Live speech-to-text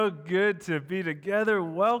So good to be together.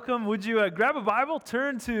 Welcome. Would you grab a Bible,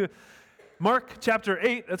 turn to Mark chapter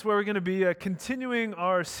 8. That's where we're going to be continuing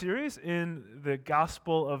our series in the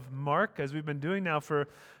Gospel of Mark, as we've been doing now for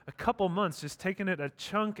a couple months, just taking it a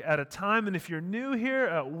chunk at a time. And if you're new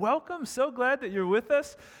here, welcome. So glad that you're with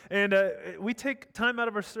us. And we take time out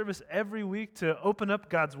of our service every week to open up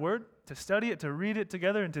God's Word, to study it, to read it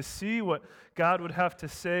together, and to see what God would have to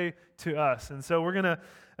say to us. And so we're going to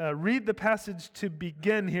read the passage to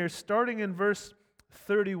begin here, starting in verse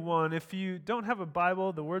 31. If you don't have a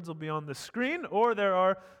Bible, the words will be on the screen, or there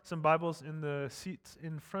are some Bibles in the seats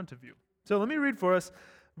in front of you. So let me read for us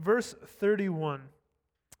verse 31.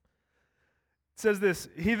 It says this: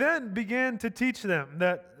 "He then began to teach them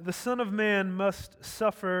that the Son of Man must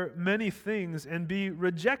suffer many things and be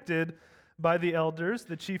rejected by the elders,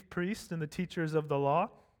 the chief priests, and the teachers of the law,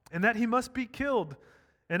 and that he must be killed,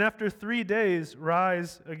 and after 3 days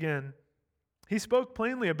rise again. He spoke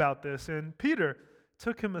plainly about this, and Peter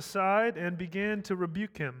took him aside and began to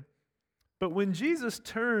rebuke him. But when Jesus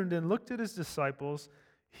turned and looked at his disciples,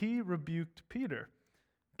 he rebuked Peter.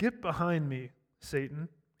 'Get behind me, Satan,'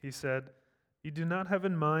 he said. 'You do not have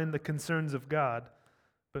in mind the concerns of God,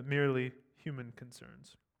 but merely human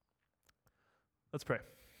concerns.'" Let's pray.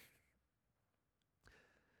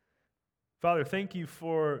 Father, thank you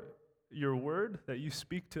for your word that you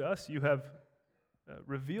speak to us. You have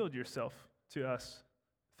revealed yourself to us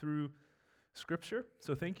through Scripture.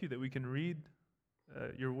 So thank you that we can read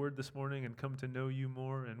your word this morning and come to know you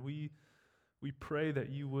more. And we pray that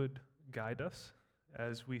you would guide us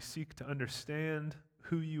as we seek to understand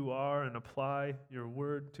who you are and apply your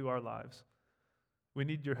word to our lives. We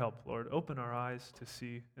need your help, Lord. Open our eyes to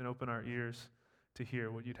see and open our ears to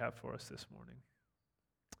hear what you'd have for us this morning.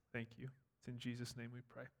 Thank you. It's in Jesus' name we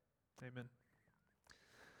pray. Amen.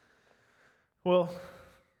 Well,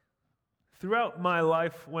 throughout my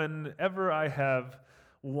life, whenever I have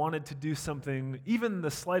wanted to do something, even the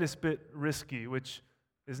slightest bit risky, which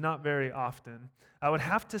is not very often, I would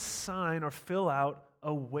have to sign or fill out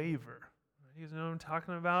a waiver. You guys know what I'm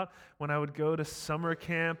talking about? When I would go to summer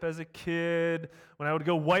camp as a kid, when I would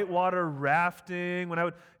go whitewater rafting, when I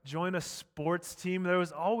would join a sports team, there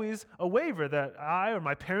was always a waiver that I or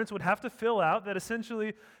my parents would have to fill out that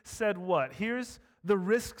essentially said what? Here's the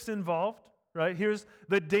risks involved, right? Here's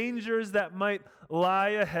the dangers that might lie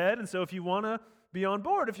ahead. And so if you want to be on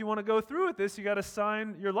board, if you want to go through with this, you got to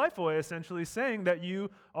sign your life away, essentially saying that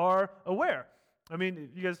you are aware. I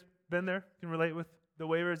mean, you guys been there? Can relate with the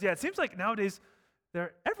waivers? Yeah, it seems like nowadays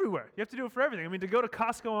they're everywhere. You have to do it for everything. I mean, to go to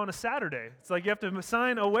Costco on a Saturday, it's like you have to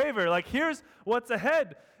sign a waiver. Like, here's what's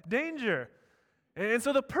ahead, danger. And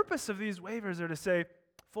so the purpose of these waivers are to say,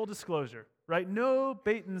 full disclosure, right? No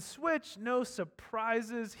bait and switch, no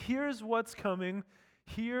surprises. Here's what's coming.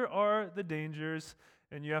 Here are the dangers.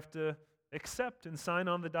 And you have to accept and sign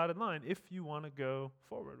on the dotted line if you want to go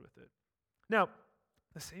forward with it. Now,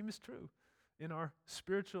 the same is true in our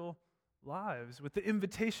spiritual lives. With the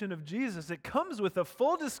invitation of Jesus, it comes with a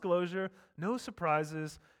full disclosure, no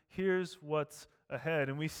surprises. Here's what's ahead.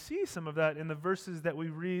 And we see some of that in the verses that we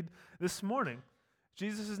read this morning.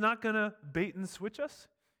 Jesus is not going to bait and switch us.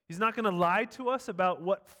 He's not going to lie to us about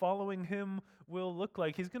what following him will look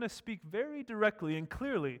like. He's going to speak very directly and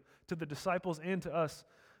clearly to the disciples and to us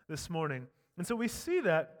this morning. And so we see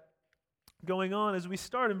that going on as we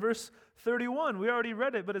start in verse 31. We already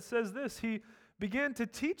read it, but it says this: He began to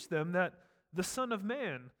teach them that the Son of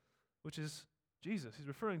Man, which is Jesus, he's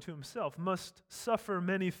referring to himself, must suffer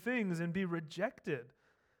many things and be rejected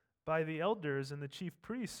by the elders and the chief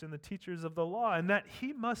priests and the teachers of the law, and that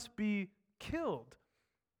he must be killed,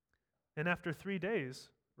 and after 3 days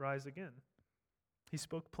rise again. He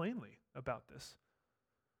spoke plainly about this.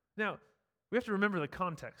 Now, we have to remember the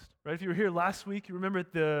context, right? If you were here last week, you remember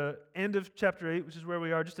at the end of chapter 8, which is where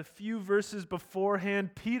we are, just a few verses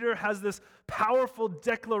beforehand, Peter has this powerful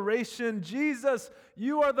declaration: Jesus,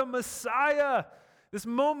 you are the Messiah. This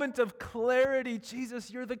moment of clarity: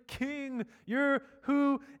 Jesus, you're the King. You're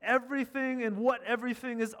who everything and what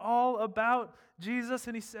everything is all about, Jesus.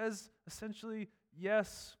 And he says, essentially,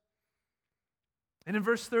 yes. And in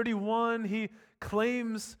verse 31, he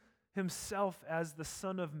claims himself as the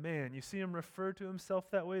Son of Man. You see him refer to himself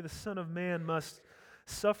that way. The Son of Man must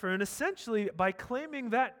suffer. And essentially, by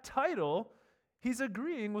claiming that title, he's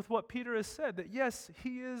agreeing with what Peter has said, that yes,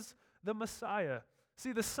 he is the Messiah.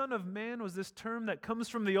 See, the Son of Man was this term that comes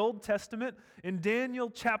from the Old Testament. In Daniel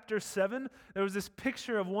chapter 7, there was this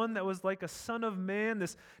picture of one that was like a Son of Man,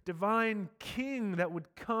 this divine king that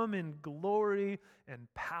would come in glory and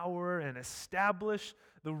power and establish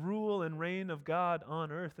the rule and reign of God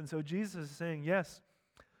on earth. And so Jesus is saying, yes,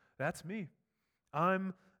 that's me.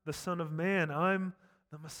 I'm the Son of Man. I'm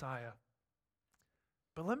the Messiah.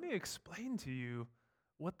 But let me explain to you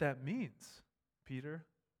what that means, Peter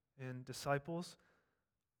and disciples.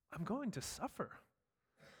 I'm going to suffer.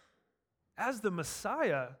 As the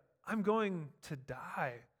Messiah, I'm going to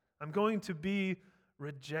die. I'm going to be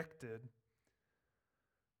rejected.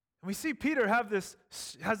 And we see Peter has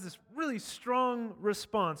this really strong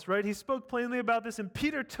response, right? He spoke plainly about this, and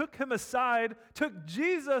Peter took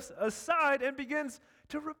Jesus aside and begins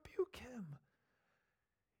to rebuke him.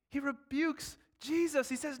 He rebukes Jesus.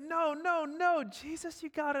 He says, no, Jesus, you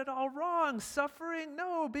got it all wrong. Suffering,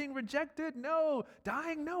 no. Being rejected, no.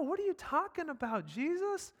 Dying, no. What are you talking about,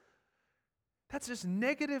 Jesus? That's just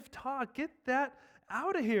negative talk. Get that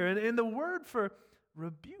out of here. And the word for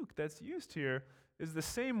rebuke that's used here is the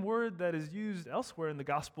same word that is used elsewhere in the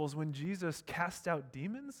Gospels when Jesus casts out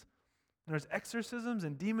demons. There's exorcisms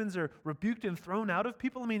and demons are rebuked and thrown out of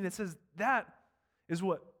people. I mean, it says that is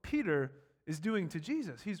what Peter is doing to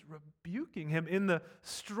Jesus. He's rebuking him in the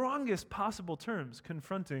strongest possible terms,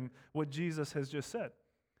 confronting what Jesus has just said.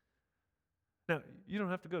 Now, you don't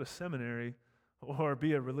have to go to seminary or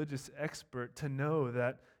be a religious expert to know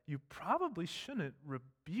that you probably shouldn't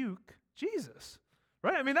rebuke Jesus,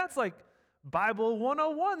 right? I mean, that's like Bible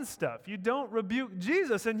 101 stuff. You don't rebuke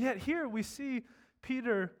Jesus, and yet here we see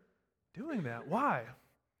Peter doing that. Why?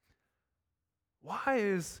 Why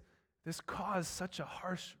is this cause such a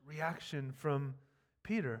harsh reaction from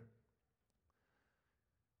Peter?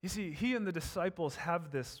 You see, he and the disciples have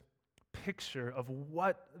this picture of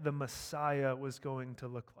what the Messiah was going to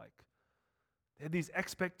look like. They had these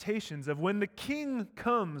expectations of when the King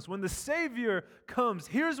comes, when the Savior comes,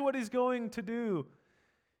 here's what he's going to do.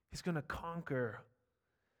 He's going to conquer.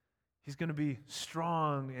 He's going to be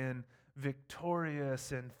strong and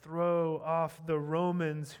victorious and throw off the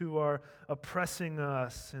Romans who are oppressing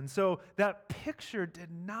us. And so that picture did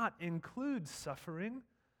not include suffering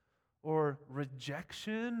or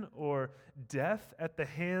rejection or death at the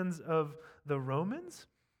hands of the Romans.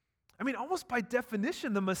 I mean, almost by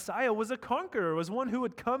definition, the Messiah was a conqueror, was one who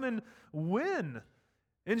would come and win.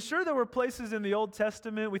 And sure, there were places in the Old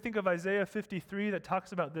Testament, we think of Isaiah 53 that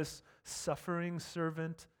talks about this suffering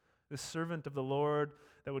servant, this servant of the Lord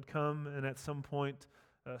that would come and at some point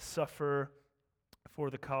suffer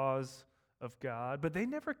for the cause of God. But they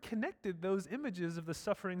never connected those images of the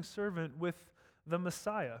suffering servant with the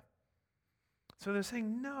Messiah. So they're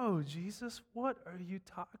saying, no, Jesus, what are you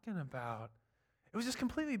talking about? It was just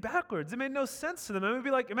completely backwards. It made no sense to them. It would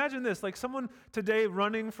be like, imagine this, like someone today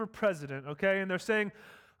running for president, okay? And they're saying,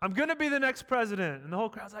 I'm going to be the next president. And the whole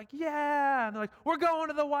crowd's like, yeah. And they're like, we're going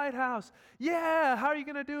to the White House. Yeah, how are you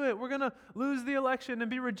going to do it? We're going to lose the election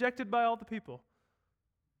and be rejected by all the people.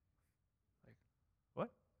 Like, what?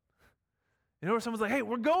 You know, where someone's like, hey,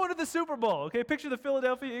 we're going to the Super Bowl, okay? Picture the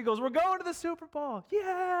Philadelphia Eagles. We're going to the Super Bowl.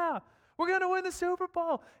 Yeah. We're going to win the Super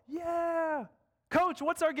Bowl. Yeah. Coach,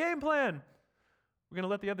 what's our game plan? We're going to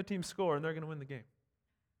let the other team score, and they're going to win the game.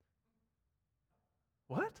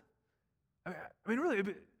 What? I mean, really,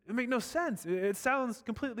 it makes no sense. It sounds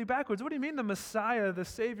completely backwards. What do you mean the Messiah, the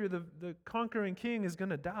Savior, the conquering King is going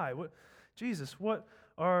to die? Jesus, what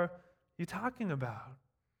are you talking about?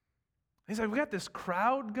 He's like, we got this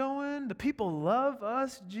crowd going. The people love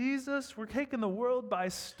us, Jesus. We're taking the world by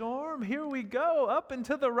storm. Here we go. Up and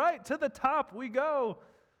to the right, to the top we go.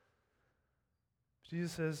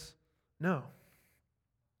 Jesus says, no.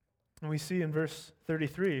 And we see in verse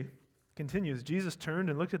 33, continues, Jesus turned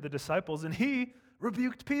and looked at the disciples, and he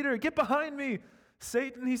rebuked Peter. Get behind me,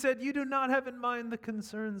 Satan. He said, you do not have in mind the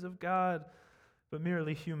concerns of God, but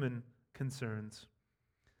merely human concerns.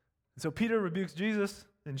 And so Peter rebukes Jesus,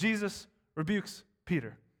 and Jesus rebukes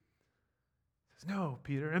Peter. He says, no,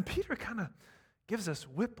 Peter. And Peter kind of gives us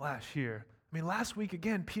whiplash here. I mean, last week,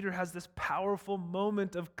 again, Peter has this powerful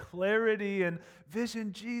moment of clarity and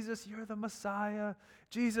vision. Jesus, you're the Messiah.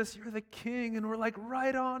 Jesus, you're the King. And we're like,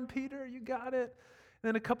 right on, Peter, you got it. And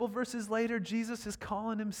then a couple verses later, Jesus is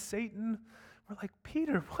calling him Satan. We're like,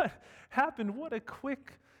 Peter, what happened? What a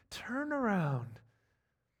quick turnaround.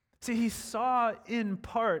 See, he saw in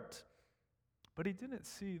part, but he didn't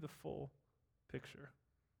see the full picture.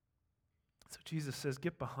 So Jesus says,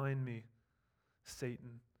 get behind me,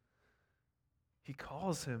 Satan. He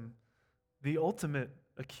calls him the ultimate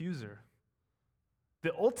accuser,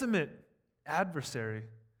 the ultimate adversary.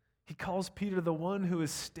 He calls Peter the one who is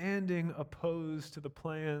standing opposed to the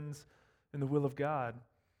plans and the will of God.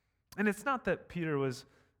 And it's not that Peter was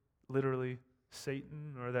literally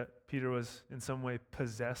Satan or that Peter was in some way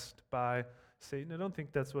possessed by Satan. I don't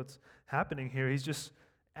think that's what's happening here. He's just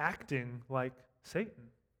acting like Satan,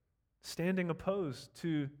 standing opposed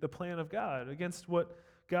to the plan of God, against what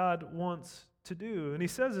God wants to do. And he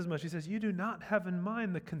says as much. He says, you do not have in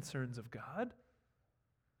mind the concerns of God,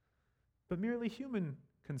 but merely human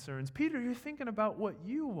concerns. Peter, you're thinking about what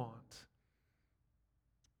you want.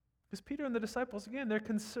 Because Peter and the disciples, again, they're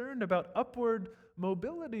concerned about upward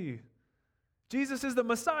mobility. Jesus is the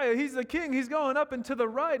Messiah. He's the King. He's going up and to the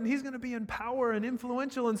right, and he's going to be in power and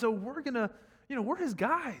influential. And so we're going to, we're his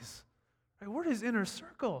guys. Right? We're his inner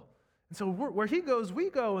circle. And so where he goes, we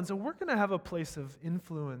go. And so we're going to have a place of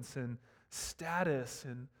influence and status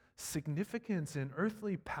and significance and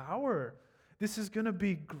earthly power. This is going to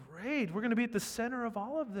be great. We're going to be at the center of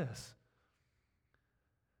all of this.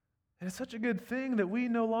 And it's such a good thing that we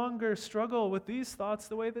no longer struggle with these thoughts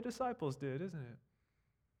the way the disciples did, isn't it?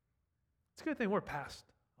 It's a good thing we're past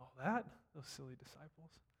all that, those silly disciples.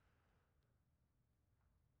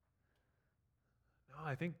 No,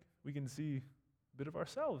 I think we can see a bit of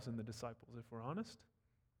ourselves in the disciples, if we're honest.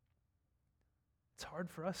 It's hard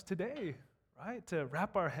for us today, right, to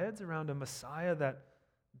wrap our heads around a Messiah that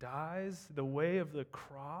dies, the way of the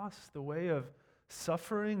cross, the way of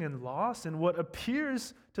suffering and loss, and what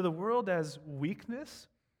appears to the world as weakness.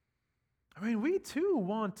 I mean, we too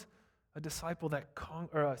want a disciple that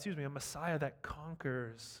a Messiah that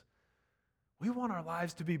conquers. We want our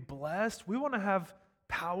lives to be blessed. We want to have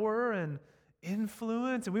power and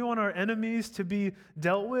influence, and we want our enemies to be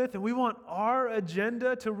dealt with, and we want our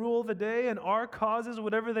agenda to rule the day and our causes,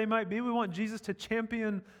 whatever they might be. We want Jesus to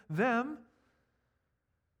champion them.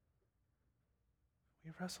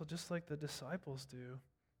 We wrestle just like the disciples do.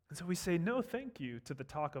 And so we say no thank you to the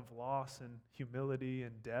talk of loss and humility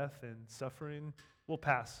and death and suffering. We'll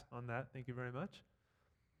pass on that. Thank you very much.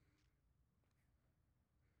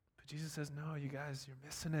 But Jesus says, no, you guys, you're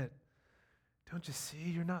missing it. Don't you see?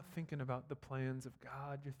 You're not thinking about the plans of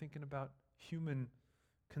God. You're thinking about human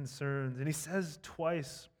concerns. And he says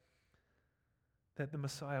twice that the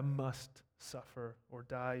Messiah must suffer or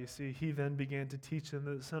die. You see, he then began to teach them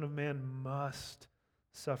that the Son of Man must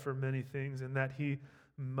suffer many things and that he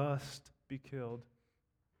must be killed.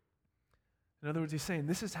 In other words, he's saying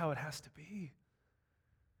this is how it has to be.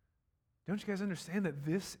 Don't you guys understand that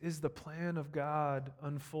this is the plan of God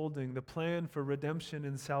unfolding, the plan for redemption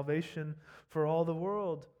and salvation for all the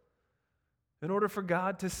world? In order for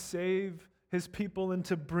God to save his people and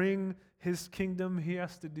to bring his kingdom, he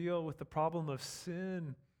has to deal with the problem of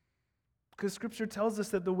sin. Because Scripture tells us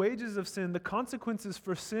that the wages of sin, the consequences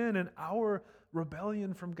for sin and our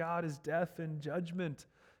rebellion from God is death and judgment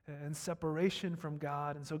and separation from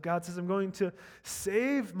God. And so God says, I'm going to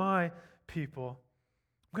save my people.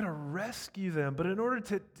 I'm going to rescue them. But in order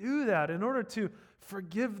to do that, in order to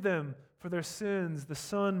forgive them for their sins, the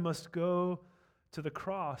Son must go to the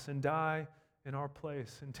cross and die in our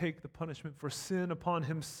place and take the punishment for sin upon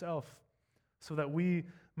himself so that we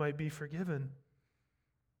might be forgiven.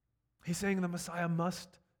 He's saying the Messiah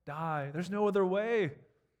must die. There's no other way.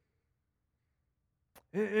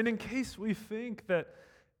 And in case we think that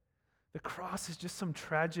the cross is just some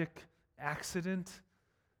tragic accident,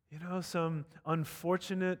 some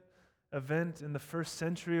unfortunate event in the first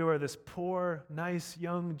century where this poor, nice,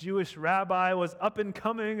 young Jewish rabbi was up and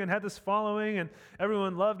coming and had this following and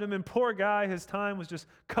everyone loved him, and poor guy, his time was just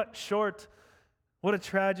cut short. What a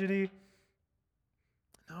tragedy.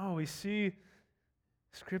 No, we see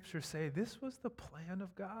Scripture say this was the plan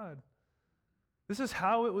of God. This is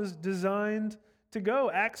how it was designed to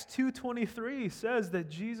go. Acts 2:23 says that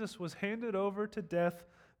Jesus was handed over to death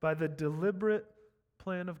by the deliberate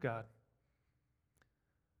plan of God.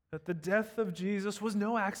 That the death of Jesus was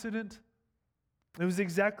no accident. It was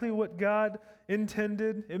exactly what God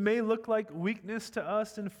intended. It may look like weakness to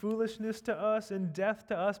us and foolishness to us and death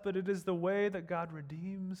to us, but it is the way that God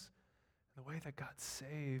redeems, the way that God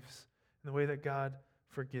saves, and the way that God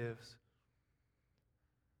forgives.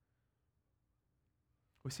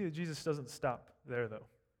 We see that Jesus doesn't stop there, though.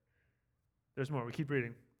 There's more. We keep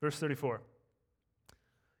reading. Verse 34.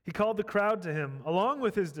 He called the crowd to him, along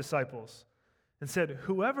with his disciples, and said,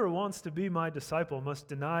 whoever wants to be my disciple must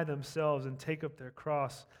deny themselves and take up their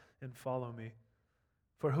cross and follow me.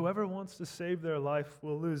 For whoever wants to save their life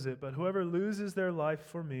will lose it, but whoever loses their life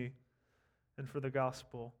for me and for the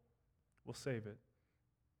gospel will save it.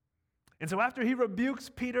 And so after he rebukes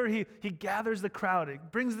Peter, he gathers the crowd. He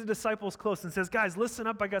brings the disciples close and says, guys, listen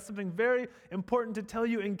up. I got something very important to tell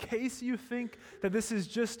you in case you think that this is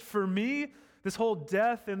just for me, this whole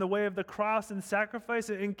death in the way of the cross and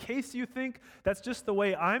sacrifice. In case you think that's just the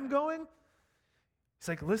way I'm going, he's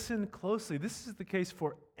like, listen closely. This is the case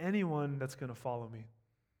for anyone that's going to follow me.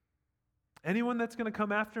 Anyone that's going to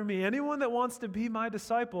come after me, anyone that wants to be my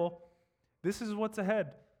disciple, this is what's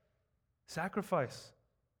ahead. Sacrifice.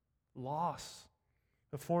 Loss,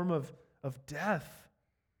 a form of death.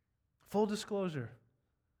 Full disclosure.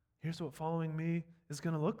 Here's what following me is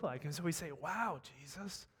going to look like. And so we say, wow,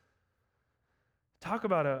 Jesus. Talk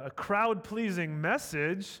about a crowd-pleasing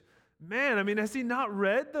message. Man, I mean, has he not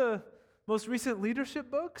read the most recent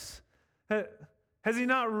leadership books? Has he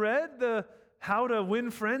not read the How to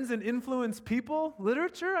Win Friends and Influence People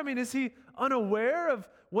literature? I mean, is he unaware of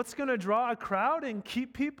what's going to draw a crowd and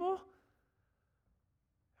keep people?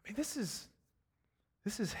 I mean, this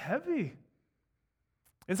is heavy.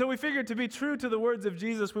 And so we figured, to be true to the words of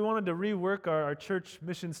Jesus, we wanted to rework our church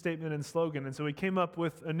mission statement and slogan. And so we came up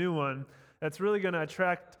with a new one that's really going to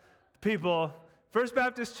attract people. First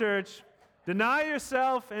Baptist Church, deny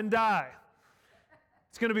yourself and die.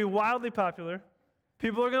 It's going to be wildly popular.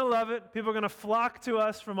 People are going to love it. People are going to flock to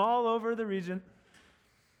us from all over the region.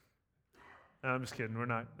 No, I'm just kidding.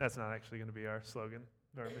 That's not actually going to be our slogan,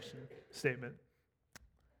 our mission statement.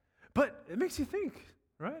 But it makes you think,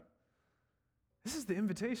 right? This is the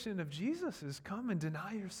invitation of Jesus, is come and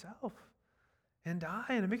deny yourself and die.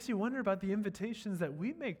 And it makes you wonder about the invitations that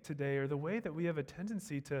we make today, or the way that we have a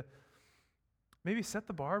tendency to maybe set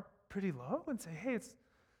the bar pretty low and say, hey, it's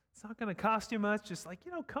not going to cost you much. Just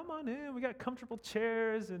come on in. We got comfortable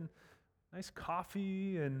chairs and nice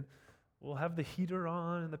coffee, and we'll have the heater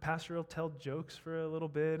on, and the pastor will tell jokes for a little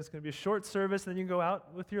bit. It's going to be a short service, and then you can go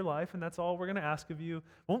out with your life, and that's all we're going to ask of you.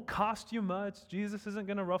 Won't cost you much. Jesus isn't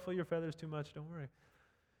going to ruffle your feathers too much. Don't worry.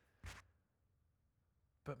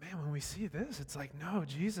 But man, when we see this, it's like, no,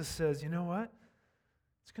 Jesus says, you know what?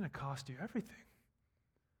 It's going to cost you everything.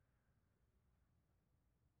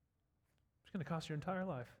 It's going to cost your entire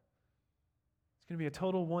life. It's going to be a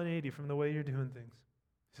total 180 from the way you're doing things.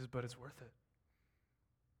 He says, but it's worth it.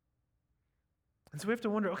 And so we have to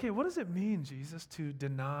wonder, okay, what does it mean, Jesus, to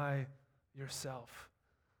deny yourself?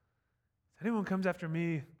 If anyone comes after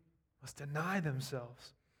me must deny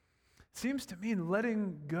themselves. It seems to mean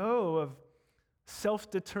letting go of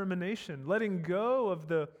self-determination, letting go of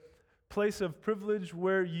the place of privilege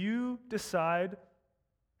where you decide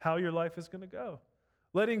how your life is going to go.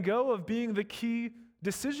 Letting go of being the key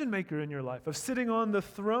decision maker in your life, of sitting on the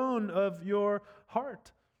throne of your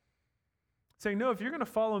heart. Saying, no, if you're going to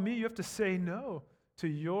follow me, you have to say no to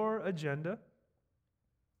your agenda,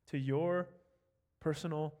 to your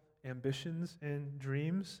personal ambitions and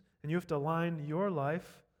dreams, and you have to align your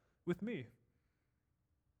life with me.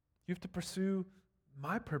 You have to pursue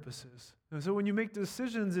my purposes. And so when you make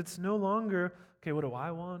decisions, it's no longer, okay, what do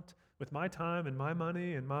I want with my time and my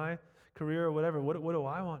money and my career or whatever? What do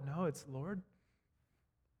I want? No, it's, Lord,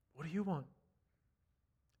 what do you want?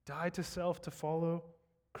 Die to self to follow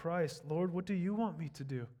Christ. Lord, what do you want me to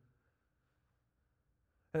do?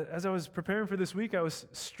 As I was preparing for this week, I was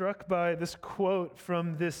struck by this quote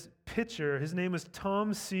from this pitcher. His name is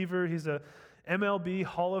Tom Seaver. He's a MLB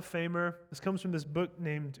Hall of Famer. This comes from this book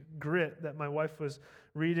named Grit that my wife was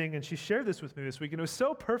reading, and she shared this with me this week, and it was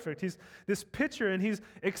so perfect. He's this pitcher, and he's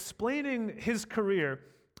explaining his career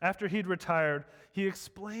after he'd retired. He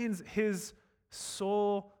explains his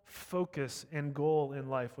sole focus and goal in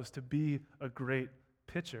life was to be a great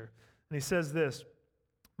pitcher. And he says this,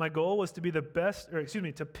 my goal was to be to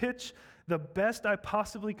pitch the best I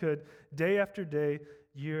possibly could day after day,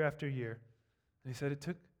 year after year. And he said it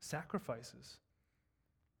took sacrifices.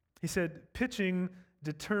 He said pitching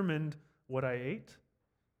determined what I ate,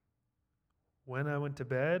 when I went to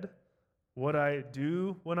bed, what I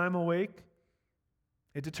do when I'm awake.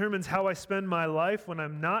 It determines how I spend my life when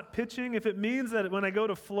I'm not pitching. If it means that when I go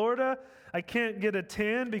to Florida, I can't get a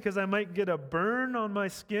tan because I might get a burn on my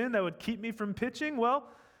skin that would keep me from pitching, well,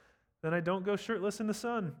 then I don't go shirtless in the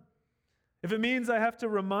sun. If it means I have to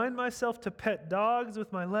remind myself to pet dogs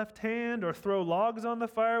with my left hand or throw logs on the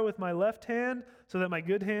fire with my left hand so that my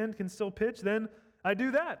good hand can still pitch, then I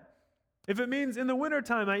do that. If it means in the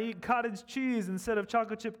wintertime I eat cottage cheese instead of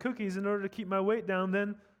chocolate chip cookies in order to keep my weight down,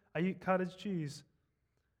 then I eat cottage cheese.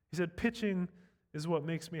 He said, pitching is what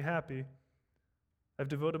makes me happy. I've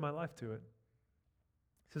devoted my life to it.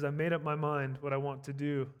 He says, I made up my mind what I want to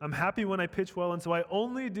do. I'm happy when I pitch well, and so I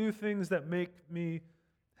only do things that make me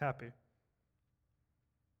happy.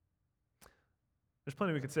 There's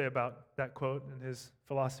plenty we could say about that quote and his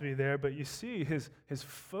philosophy there, but you see his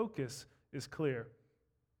focus is clear.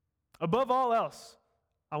 Above all else,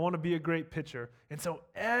 I want to be a great pitcher. And so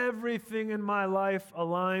everything in my life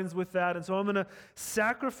aligns with that. And so I'm going to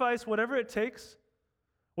sacrifice whatever it takes,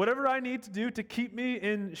 whatever I need to do to keep me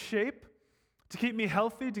in shape, to keep me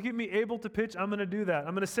healthy, to keep me able to pitch. I'm going to do that.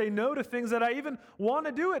 I'm going to say no to things that I even want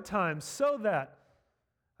to do at times so that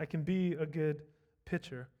I can be a good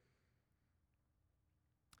pitcher.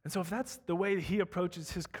 And so if that's the way he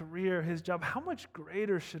approaches his career, his job, how much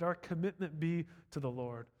greater should our commitment be to the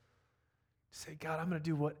Lord? Say, God, I'm going to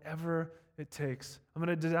do whatever it takes. I'm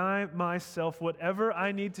going to deny myself whatever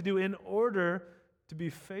I need to do in order to be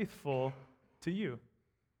faithful to you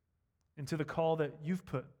and to the call that you've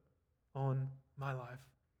put on my life.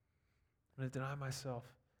 I'm going to deny myself.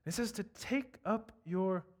 It says to take up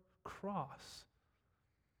your cross.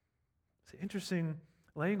 It's an interesting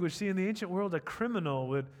language. See, in the ancient world, a criminal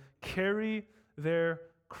would carry their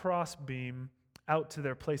crossbeam out to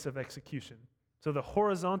their place of execution. So the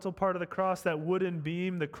horizontal part of the cross, that wooden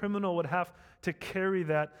beam, the criminal would have to carry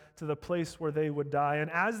that to the place where they would die. And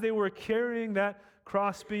as they were carrying that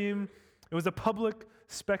crossbeam, it was a public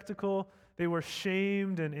spectacle. They were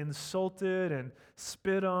shamed and insulted and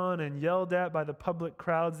spit on and yelled at by the public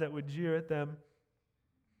crowds that would jeer at them.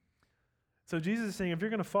 So Jesus is saying, if you're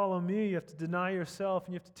going to follow me, you have to deny yourself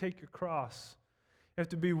and you have to take your cross. You have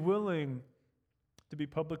to be willing to be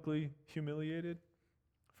publicly humiliated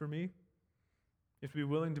for me. You have to be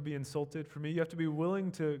willing to be insulted for me. You have to be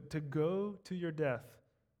willing to go to your death,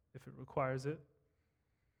 if it requires it,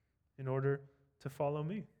 in order to follow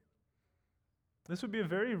me. This would be a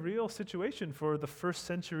very real situation for the first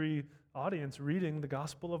century audience reading the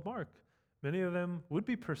Gospel of Mark. Many of them would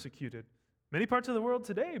be persecuted. Many parts of the world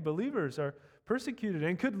today, believers are persecuted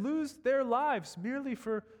and could lose their lives merely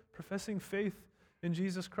for professing faith in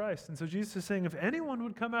Jesus Christ. And so Jesus is saying, if anyone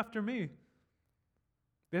would come after me,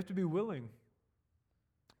 they have to be willing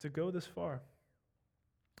to go this far.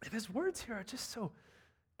 And his words here are just so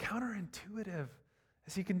counterintuitive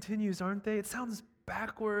as he continues, aren't they? It sounds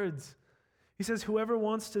backwards. He says, whoever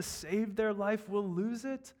wants to save their life will lose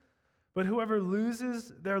it, but whoever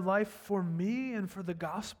loses their life for me and for the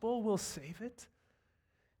gospel will save it.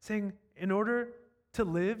 Saying, in order to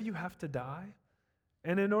live, you have to die,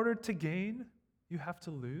 and in order to gain, you have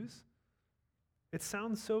to lose. It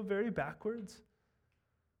sounds so very backwards.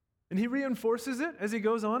 And he reinforces it as he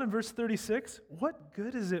goes on in verse 36. What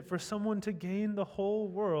good is it for someone to gain the whole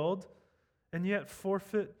world and yet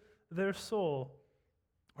forfeit their soul?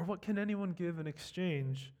 Or what can anyone give in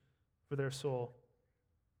exchange for their soul?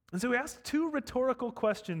 And so we ask two rhetorical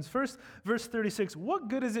questions. First, verse 36, what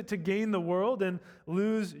good is it to gain the world and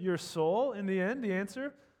lose your soul? In the end, the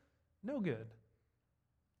answer, no good.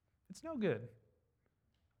 It's no good.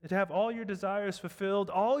 To have all your desires fulfilled,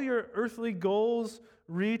 all your earthly goals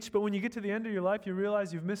reached, but when you get to the end of your life, you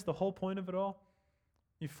realize you've missed the whole point of it all.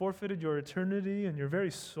 You forfeited your eternity and your very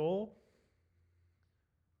soul.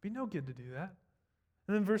 It'd be no good to do that.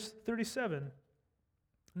 And then verse 37,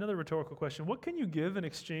 another rhetorical question. What can you give in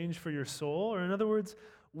exchange for your soul? Or in other words,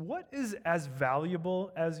 what is as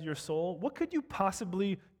valuable as your soul? What could you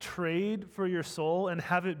possibly trade for your soul and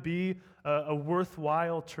have it be a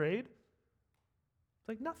worthwhile trade? It's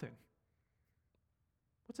like nothing.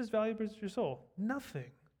 What's as valuable as your soul? Nothing.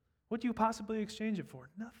 What do you possibly exchange it for?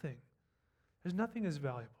 Nothing. There's nothing as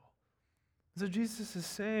valuable. So Jesus is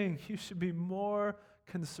saying you should be more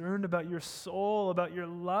concerned about your soul, about your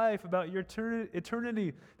life, about your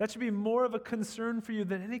eternity. That should be more of a concern for you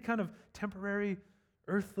than any kind of temporary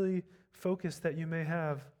earthly focus that you may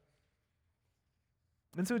have.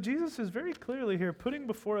 And so Jesus is very clearly here putting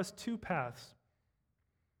before us two paths,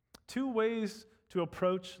 two ways to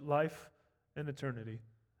approach life and eternity.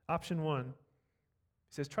 Option one,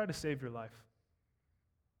 he says, try to save your life.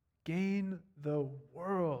 Gain the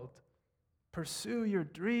world. Pursue your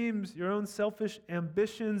dreams, your own selfish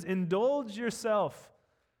ambitions. Indulge yourself.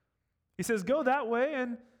 He says, go that way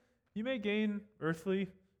and you may gain earthly,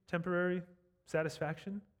 temporary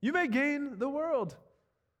satisfaction. You may gain the world.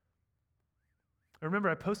 I remember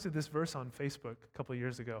I posted this verse on Facebook a couple of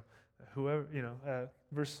years ago.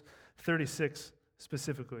 Verse 36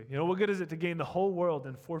 specifically. What good is it to gain the whole world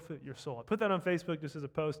and forfeit your soul? I put that on Facebook just as a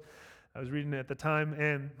post. I was reading it at the time,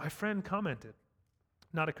 and my friend commented.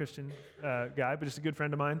 Not a Christian guy, but just a good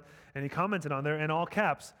friend of mine. And he commented on there in all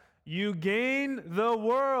caps, you gain the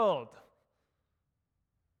world.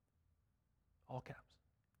 All caps.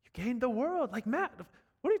 You gain the world. Like, Matt,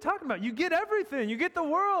 what are you talking about? You get everything. You get the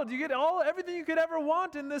world. You get everything you could ever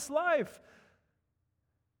want in this life.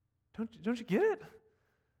 Don't you get it?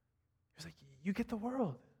 He's like, you get the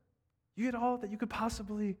world. You get all that you could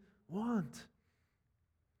possibly want.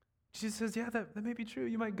 Jesus says, yeah, that may be true.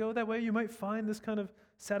 You might go that way. You might find this kind of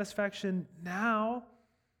satisfaction now.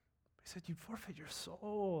 He said, you forfeit your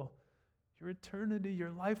soul, your eternity,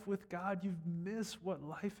 your life with God. You've missed what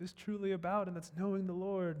life is truly about, and that's knowing the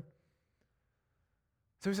Lord.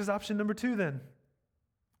 So he says, option number two then,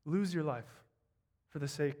 lose your life for the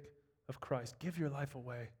sake of Christ. Give your life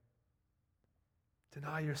away.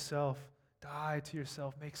 Deny yourself. Die to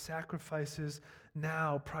yourself. Make sacrifices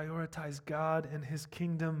now. Prioritize God and his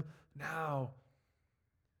kingdom now.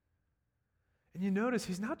 And you notice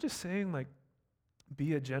he's not just saying, like,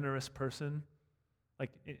 be a generous person,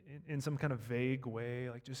 like in some kind of vague way,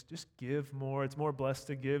 like just give more. It's more blessed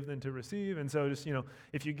to give than to receive. And so just,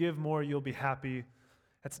 if you give more, you'll be happy.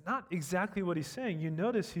 That's not exactly what he's saying. You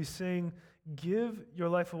notice he's saying, give your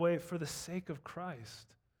life away for the sake of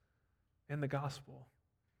Christ and the gospel.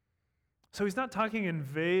 So he's not talking in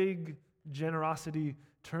vague generosity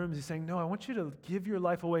terms. He's saying, no, I want you to give your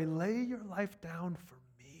life away. Lay your life down for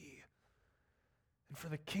me and for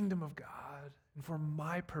the kingdom of God and for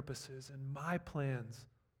my purposes and my plans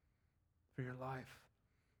for your life,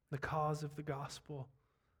 the cause of the gospel.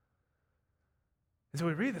 And so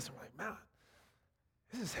we read this and we're like, man,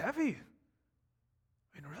 this is heavy.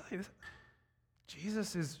 I mean, really,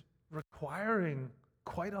 Jesus is requiring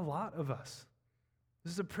quite a lot of us.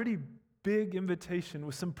 This is a pretty big invitation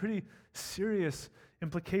with some pretty serious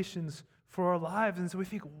implications for our lives. And so we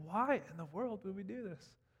think, why in the world would we do this?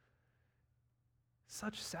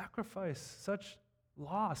 Such sacrifice, such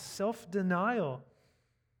loss, self-denial.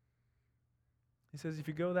 He says, if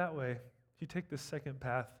you go that way, if you take this second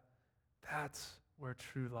path, that's where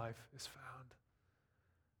true life is found.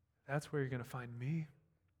 That's where you're going to find me.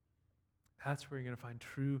 That's where you're going to find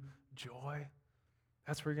true joy.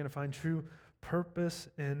 That's where you're going to find true purpose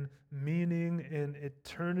and meaning and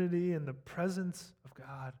eternity in the presence of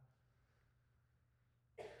God.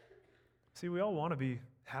 See, we all want to be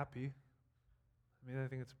happy. I mean, I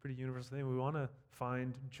think it's a pretty universal thing. We want to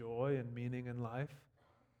find joy and meaning in life.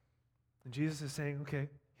 And Jesus is saying, okay,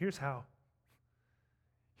 here's how.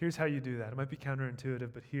 Here's how you do that. It might be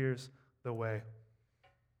counterintuitive, but here's the way.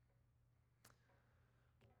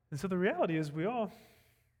 And so the reality is we all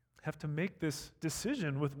have to make this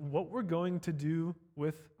decision with what we're going to do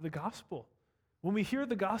with the gospel. When we hear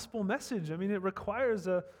the gospel message, I mean, it requires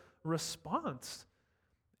a response.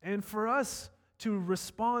 And for us to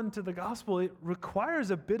respond to the gospel, it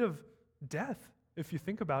requires a bit of death, if you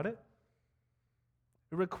think about it.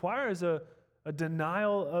 It requires a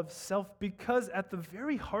denial of self, because at the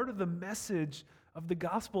very heart of the message of the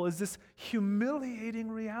gospel is this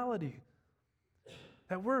humiliating reality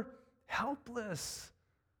that we're helpless,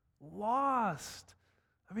 lost.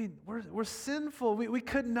 I mean, we're sinful. We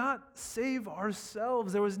could not save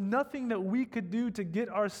ourselves. There was nothing that we could do to get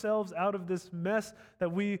ourselves out of this mess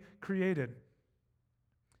that we created.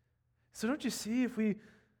 So don't you see, if we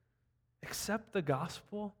accept the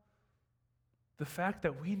gospel, the fact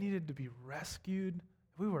that we needed to be rescued,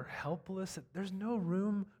 we were helpless, there's no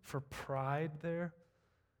room for pride there.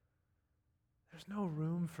 There's no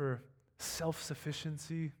room for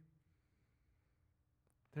self-sufficiency.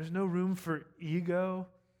 There's no room for ego.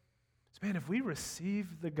 So, man, if we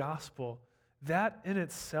receive the gospel, that in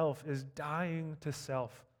itself is dying to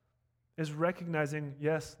self, is recognizing,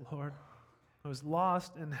 yes, Lord, I was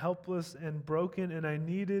lost and helpless and broken, and I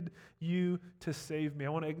needed you to save me. I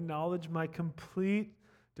want to acknowledge my complete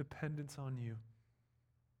dependence on you.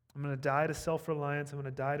 I'm going to die to self-reliance. I'm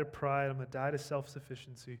going to die to pride. I'm going to die to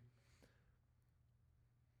self-sufficiency.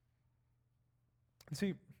 And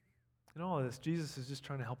see, in all of this, Jesus is just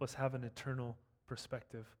trying to help us have an eternal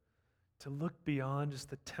perspective, to look beyond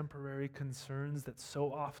just the temporary concerns that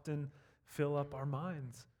so often fill up our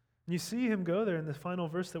minds. And you see him go there in the final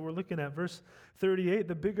verse that we're looking at, verse 38,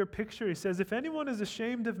 the bigger picture. He says, if anyone is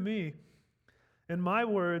ashamed of me and my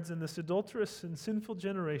words in this adulterous and sinful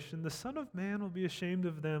generation, the Son of Man will be ashamed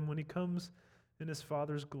of them when he comes in his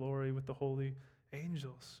Father's glory with the holy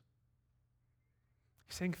angels.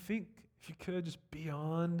 He's saying, think, if you could, just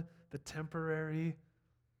beyond the temporary,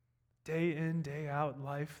 day in, day out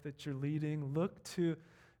life that you're leading. Look to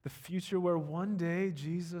the future where one day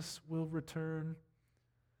Jesus will return.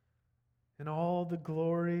 In all the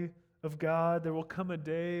glory of God, there will come a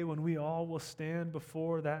day when we all will stand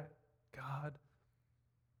before that God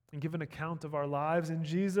and give an account of our lives. And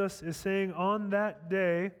Jesus is saying on that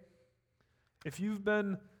day, if you've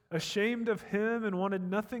been ashamed of him and wanted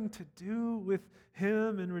nothing to do with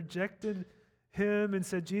him and rejected him and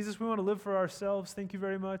said, Jesus, we want to live for ourselves, thank you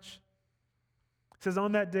very much. He says,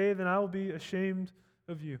 on that day, then I will be ashamed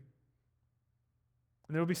of you.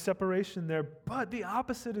 And there will be separation there. But the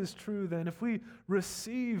opposite is true then. If we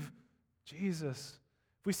receive Jesus,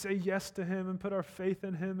 if we say yes to him and put our faith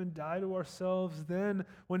in him and die to ourselves, then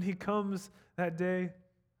when he comes that day,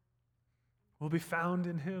 we'll be found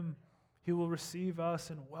in him. He will receive us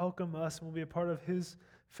and welcome us, and we'll be a part of his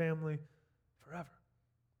family forever.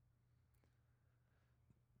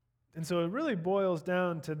 And so it really boils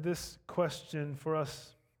down to this question for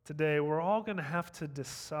us today. We're all going to have to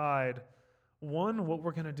decide one, what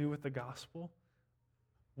we're going to do with the gospel.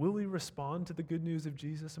 Will we respond to the good news of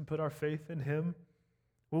Jesus and put our faith in him?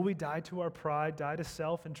 Will we die to our pride, die to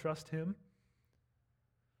self, and trust him?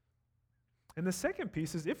 And the second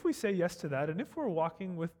piece is, if we say yes to that, and if we're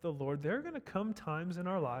walking with the Lord, there are going to come times in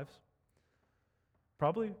our lives,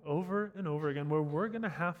 probably over and over again, where we're going to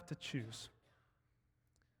have to choose.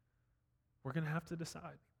 We're going to have to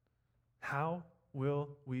decide. How will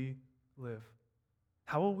we live?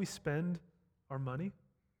 How will we spend our money?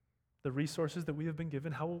 The resources that we have been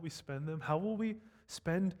given, how will we spend them? How will we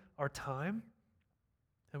spend our time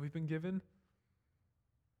that we've been given?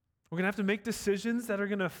 We're going to have to make decisions that are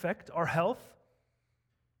going to affect our health,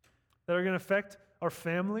 that are going to affect our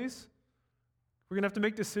families. We're going to have to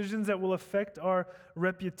make decisions that will affect our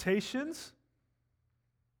reputations.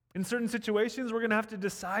 In certain situations, we're going to have to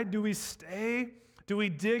decide, do we stay? Do we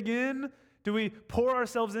dig in? Do we pour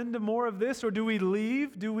ourselves into more of this, or do we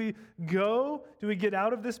leave? Do we go? Do we get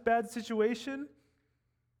out of this bad situation?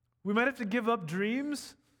 We might have to give up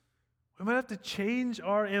dreams. We might have to change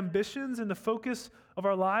our ambitions and the focus of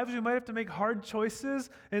our lives. We might have to make hard choices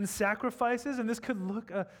and sacrifices, and this could look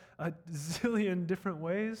a zillion different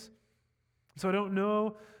ways. So I don't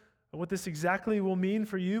know what this exactly will mean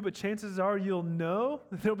for you, but chances are you'll know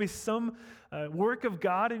that there'll be some work of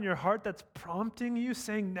God in your heart that's prompting you,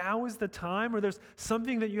 saying now is the time, or there's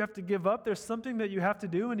something that you have to give up, there's something that you have to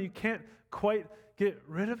do, and you can't quite get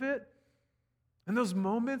rid of it. In those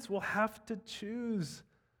moments, we'll have to choose.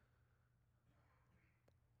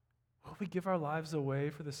 Will we give our lives away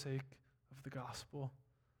for the sake of the gospel?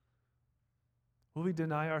 Will we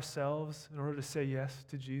deny ourselves in order to say yes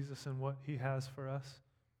to Jesus and what he has for us?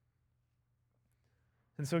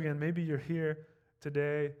 And so again, maybe you're here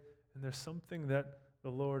today and there's something that the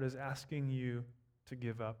Lord is asking you to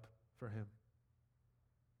give up for him.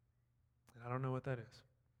 And I don't know what that is.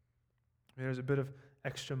 Maybe there's a bit of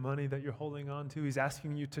extra money that you're holding on to. He's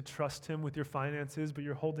asking you to trust him with your finances, but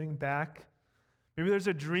you're holding back. Maybe there's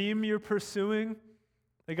a dream you're pursuing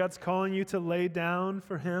that God's calling you to lay down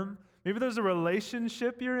for him. Maybe there's a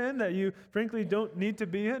relationship you're in that you frankly don't need to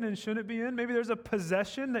be in and shouldn't be in. Maybe there's a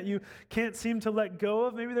possession that you can't seem to let go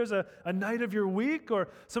of. Maybe there's a night of your week or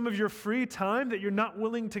some of your free time that you're not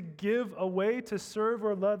willing to give away to serve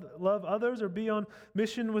or love others or be on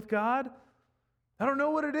mission with God. I don't know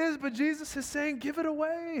what it is, but Jesus is saying, give it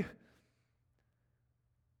away.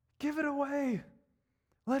 Give it away.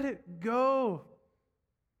 Let it go.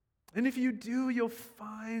 And if you do, you'll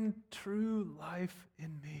find true life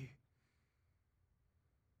in me.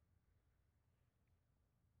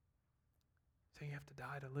 Saying you have to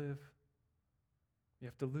die to live. You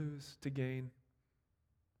have to lose to gain.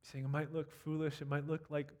 Saying it might look foolish, it might look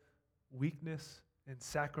like weakness and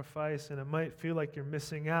sacrifice, and it might feel like you're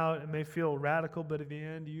missing out. It may feel radical, but at the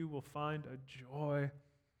end you will find a joy,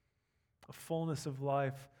 a fullness of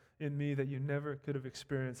life in me that you never could have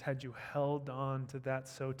experienced had you held on to that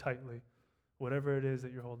so tightly, whatever it is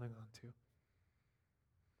that you're holding on to.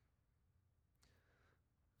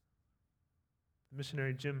 The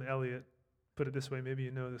missionary Jim Elliot put it this way, maybe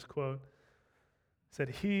you know this quote, said,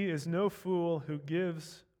 "He is no fool who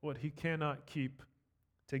gives what he cannot keep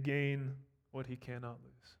to gain what he cannot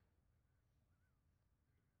lose."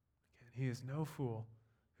 Again, he is no fool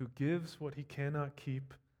who gives what he cannot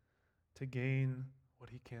keep to gain what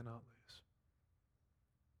he cannot lose.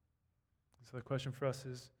 So the question for us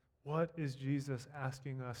is, what is Jesus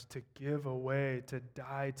asking us to give away, to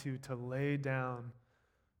die to lay down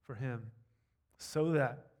for him, so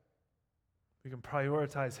that we can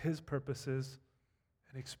prioritize his purposes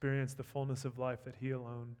and experience the fullness of life that he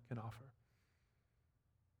alone can offer?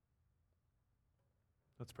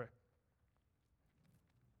 Let's pray.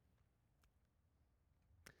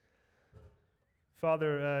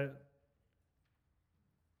 Father,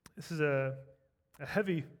 this is a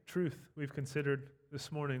heavy truth we've considered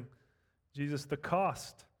this morning. Jesus, the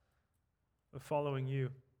cost of following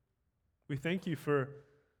you. We thank you for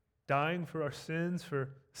dying for our sins, for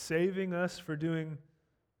saving us, for doing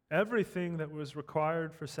everything that was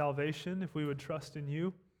required for salvation if we would trust in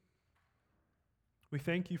you. We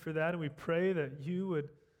thank you for that, and we pray that you would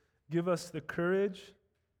give us the courage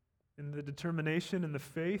and the determination and the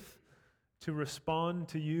faith to respond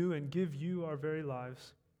to you and give you our very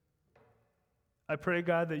lives. I pray,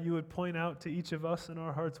 God, that you would point out to each of us in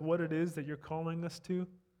our hearts what it is that you're calling us to,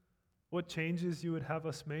 what changes you would have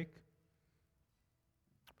us make.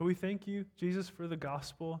 But we thank you, Jesus, for the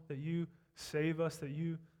gospel, that you save us, that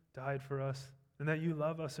you died for us, and that you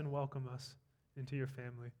love us and welcome us into your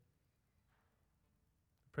family.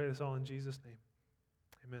 I pray this all in Jesus' name.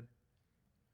 Amen.